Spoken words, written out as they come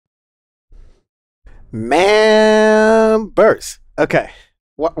Members. Okay.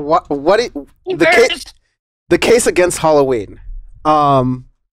 The case against Halloween. Um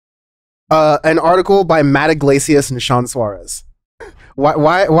an article by Matt Iglesias and Sean Suarez.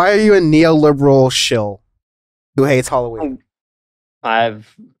 Why are you a neoliberal shill who hates Halloween?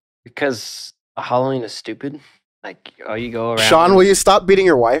 Because Halloween is stupid. Like, oh, you go around. Sean, will you stop beating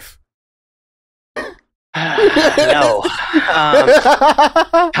your wife? No.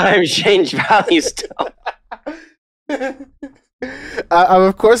 Times change, values don't. I'm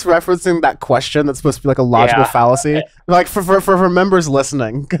of course referencing that question that's supposed to be like a logical fallacy, like for members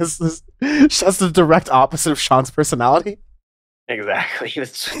listening, because that's the direct opposite of Sean's personality. Exactly,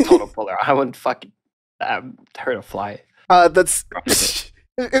 it's total polar. I wouldn't fucking hurt a fly. That's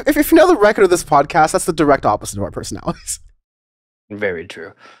if you know the record of this podcast, that's the direct opposite of our personalities. Very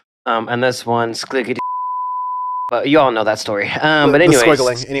true. And this one, Skliggity. But you all know that story. But anyways,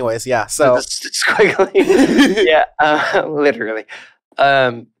 squiggling. Anyways, yeah. So squiggling. Yeah, literally.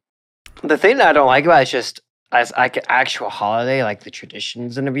 The thing that I don't like about it is just as like an actual holiday, like the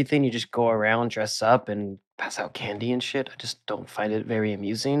traditions and everything. You just go around, dress up, and pass out candy and shit. I just don't find it very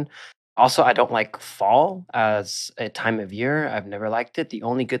amusing. Also, I don't like fall as a time of year. I've never liked it. The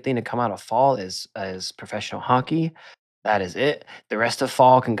only good thing to come out of fall is professional hockey. That is it. The rest of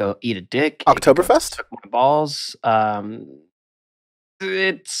fall can go eat a dick. Oktoberfest? Suck my balls.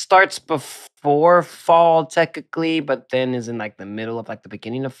 It starts before fall technically, but then is in like the middle of like the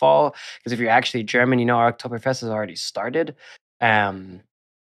beginning of fall. Because if you're actually German, you know our Oktoberfest has already started.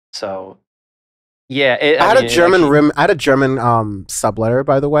 So yeah, I had a German subletter,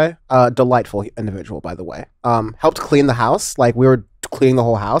 by the way. Delightful individual, by the way. Helped clean the house. Like we were cleaning the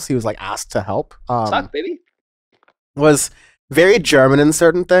whole house. He was like asked to help. Suck, baby. Was very German in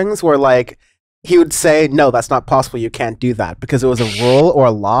certain things where like he would say, no, that's not possible, you can't do that because it was a rule or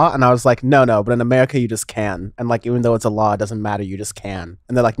a law, and I was like, no, but in America you just can, and like even though it's a law it doesn't matter, you just can,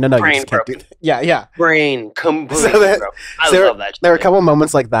 and they're like, no, Brain you just can't do that. Yeah brain completely I love that shit. There were a couple of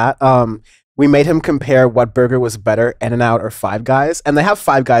moments like that. We made him compare what burger was better, In-N-Out or Five Guys, and they have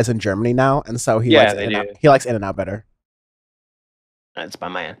Five Guys in Germany now, and so he likes In-N-Out. He likes In-N-Out better. That's by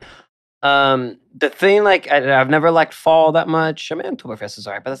my end. The thing, like, I've never liked fall that much. I mean, Oktoberfest is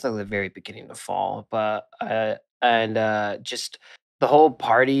alright, but that's like the very beginning of fall. But just the whole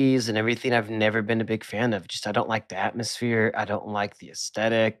parties and everything, I've never been a big fan of. Just I don't like the atmosphere. I don't like the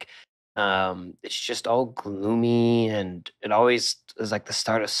aesthetic. It's just all gloomy, and it always is like the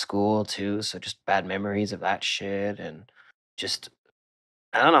start of school too. So just bad memories of that shit, and just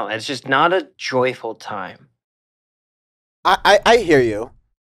I don't know. It's just not a joyful time. I hear you.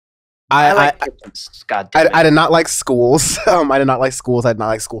 I did not like schools. I did not like schools. I did not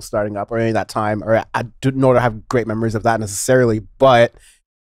like school starting up or any of that time. Or I didn't know to have great memories of that necessarily. But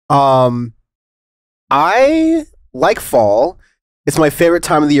I like fall. It's my favorite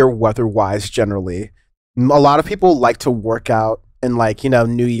time of the year weather-wise. Generally, a lot of people like to work out in like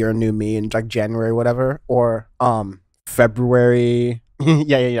New Year, New Me, in like January, whatever, or February.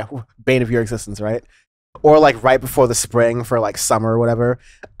 yeah. Bane of your existence, right? Or like right before the spring for like summer or whatever.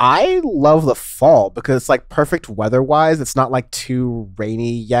 I love the fall because it's like perfect weather-wise. It's not like too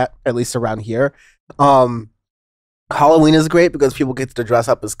rainy yet, at least around here. Halloween is great because people get to dress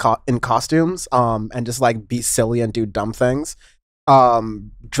up as in costumes and just like be silly and do dumb things.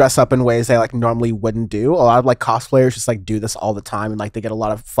 Dress up in ways they like normally wouldn't do. A lot of like cosplayers just like do this all the time and like they get a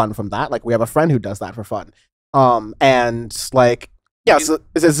lot of fun from that. Like we have a friend who does that for fun. And like so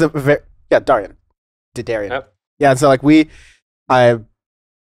it's a very Darian. Darian. Yep. Yeah, so like I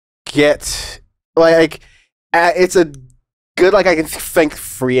get like it's a good, like I can think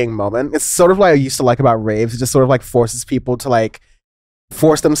freeing moment. It's sort of like I used to like about raves. It just sort of like forces people to like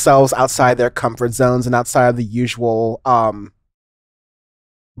force themselves outside their comfort zones and outside of the usual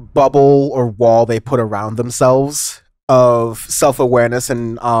bubble or wall they put around themselves of self-awareness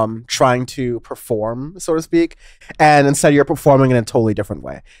and trying to perform, so to speak, and instead you're performing in a totally different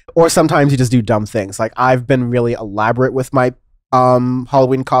way. Or sometimes you just do dumb things. Like I've been really elaborate with my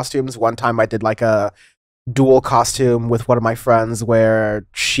Halloween costumes. One time I did like a dual costume with one of my friends where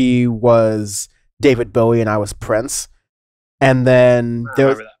she was David Bowie and I was Prince. And then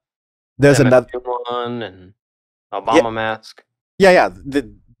there's another one and Obama mask. Yeah.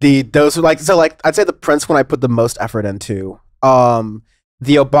 Those are like, so like I'd say the Prince one I put the most effort into.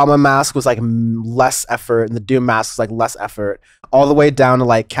 The Obama mask was like less effort, and the Doom mask was like less effort, all the way down to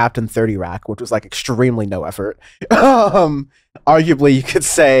like Captain 30 Rack, which was like extremely no effort. Arguably, you could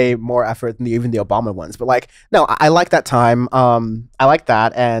say more effort than even the Obama ones, but like no, I like that time. I like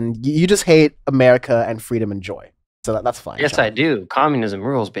that, and you just hate America and freedom and joy, so that's fine. Yes, I do. Communism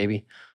rules, baby.